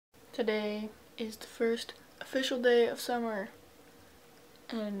Today is the first official day of summer,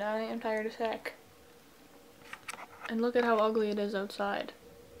 and I am tired as heck. And look at how ugly it is outside.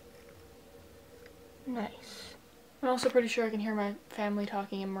 Nice. I'm also pretty sure I can hear my family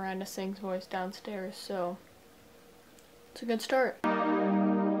talking in Miranda Singh's voice downstairs, so it's a good start.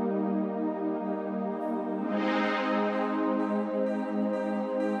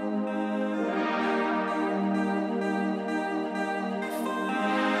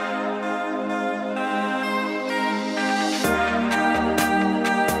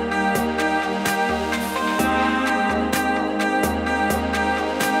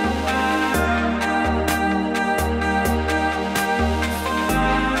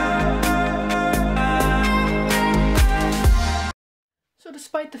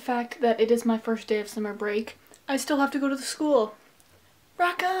 Despite the fact that it is my first day of summer break, I still have to go to the school.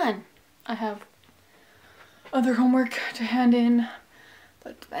 Rock on! I have other homework to hand in,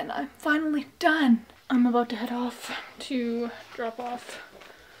 but then I'm finally done. I'm about to head off to drop off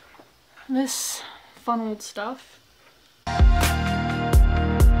this fun old stuff.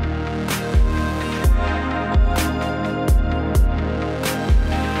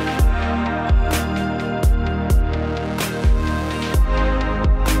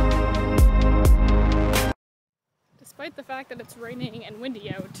 Despite the fact that it's raining and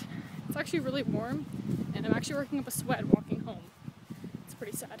windy out, it's actually really warm, and I'm actually working up a sweat walking home. It's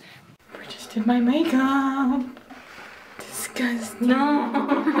pretty sad. I just did my makeup. Disgusting.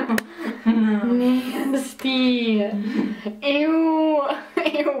 No. No. Nasty. Ew.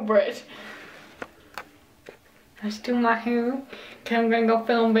 Ew, Britt. Let's do my hair. Okay, I'm gonna go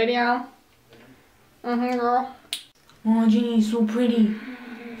film video. Girl. Oh, Jenny's so pretty.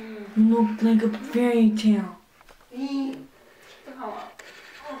 You look like a fairy tale.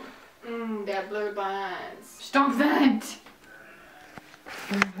 That blurred lines. Stop that!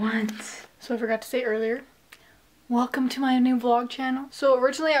 What? So I forgot to say earlier, welcome to my new vlog channel. So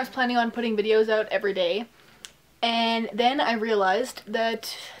originally I was planning on putting videos out every day, and then I realized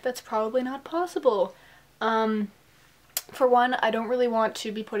that that's probably not possible. For one, I don't really want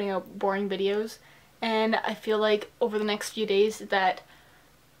to be putting out boring videos, and I feel like over the next few days that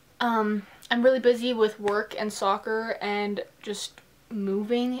I'm really busy with work and soccer and just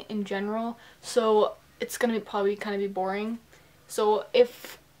moving in general, so it's gonna probably kind of be boring. So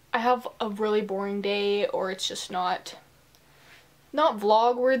if I have a really boring day or it's just not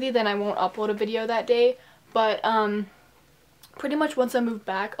vlog worthy, then I won't upload a video that day. But pretty much once I move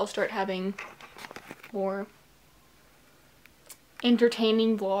back, I'll start having more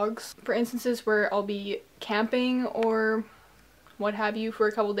entertaining vlogs. For instances where I'll be camping or what have you for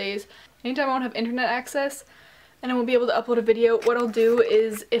a couple days. Anytime I won't have internet access and I won't be able to upload a video, what I'll do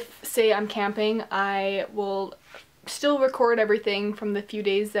is, if say I'm camping, I will still record everything from the few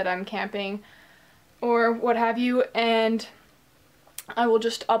days that I'm camping or what have you, and I will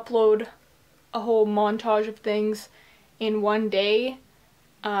just upload a whole montage of things in one day,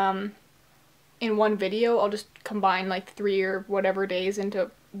 in one video. I'll just combine like 3 or whatever days into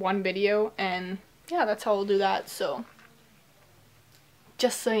one video, and yeah, that's how I'll do that, so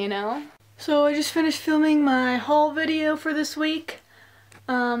just so you know. So I just finished filming my haul video for this week.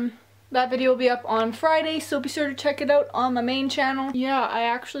 That video will be up on Friday, so be sure to check it out on my main channel. Yeah, I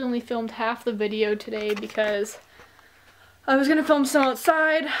actually only filmed half the video today because I was gonna film some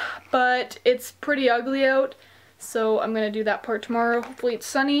outside, but it's pretty ugly out, so I'm gonna do that part tomorrow. Hopefully it's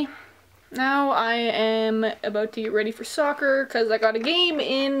sunny. Now I am about to get ready for soccer because I got a game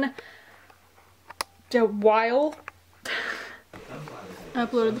in a while. I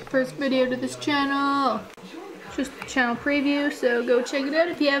uploaded the first video to this channel. Just a channel preview, so go check it out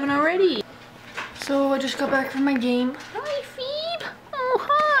if you haven't already. So I just got back from my game. Hi, Phoebe! Oh,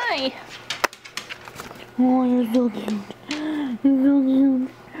 hi! Oh, you're so cute. You're so cute.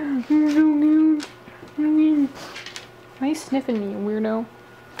 You're so cute. Why are you sniffing me, you weirdo?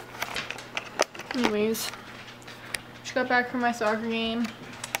 Anyways, just got back from my soccer game.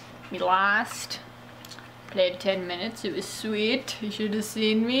 We lost. Played 10 minutes. It was sweet. You should have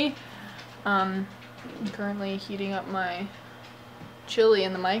seen me. I'm currently heating up my chili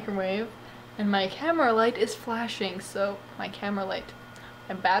in the microwave, and my camera light is flashing, so my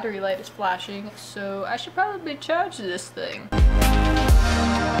battery light is flashing, so I should probably charge this thing.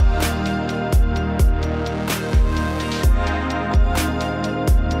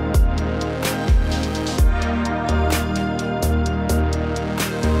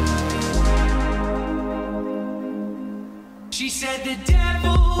 She said the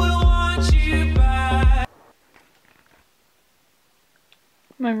devil will want you back.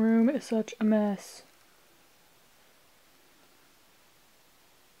 My room is such a mess.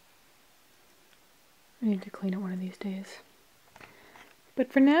 I need to clean it one of these days.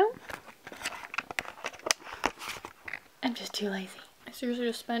 But for now, I'm just too lazy. I seriously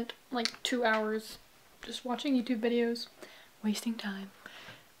just spent like 2 hours just watching YouTube videos, wasting time,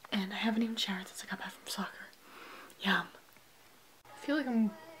 and I haven't even showered since I got back from soccer. Yum. I feel like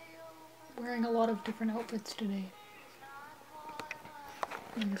I'm wearing a lot of different outfits today.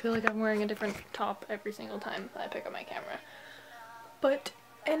 I feel like I'm wearing a different top every single time I pick up my camera. But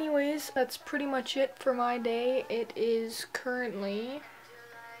anyways, that's pretty much it for my day. It is currently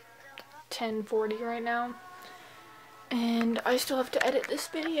 10:40 right now, and I still have to edit this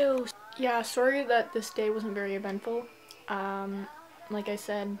video. Yeah, sorry that this day wasn't very eventful. Like I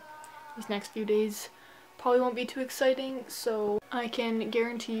said, these next few days probably won't be too exciting, so I can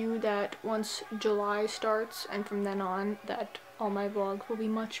guarantee you that once July starts and from then on, that all my vlogs will be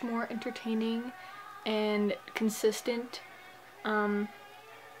much more entertaining and consistent. But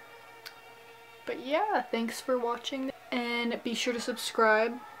yeah, thanks for watching, and be sure to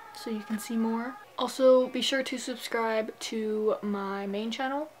subscribe so you can see more. Also, be sure to subscribe to my main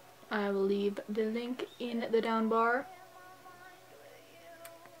channel. I will leave the link in the down bar.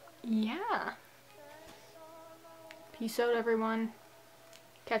 Yeah. Peace out, everyone.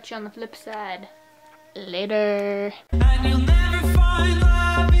 Catch you on the flip side. Later. And you'll never find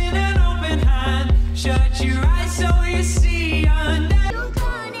love in an open hand. Shut your eyes so you see.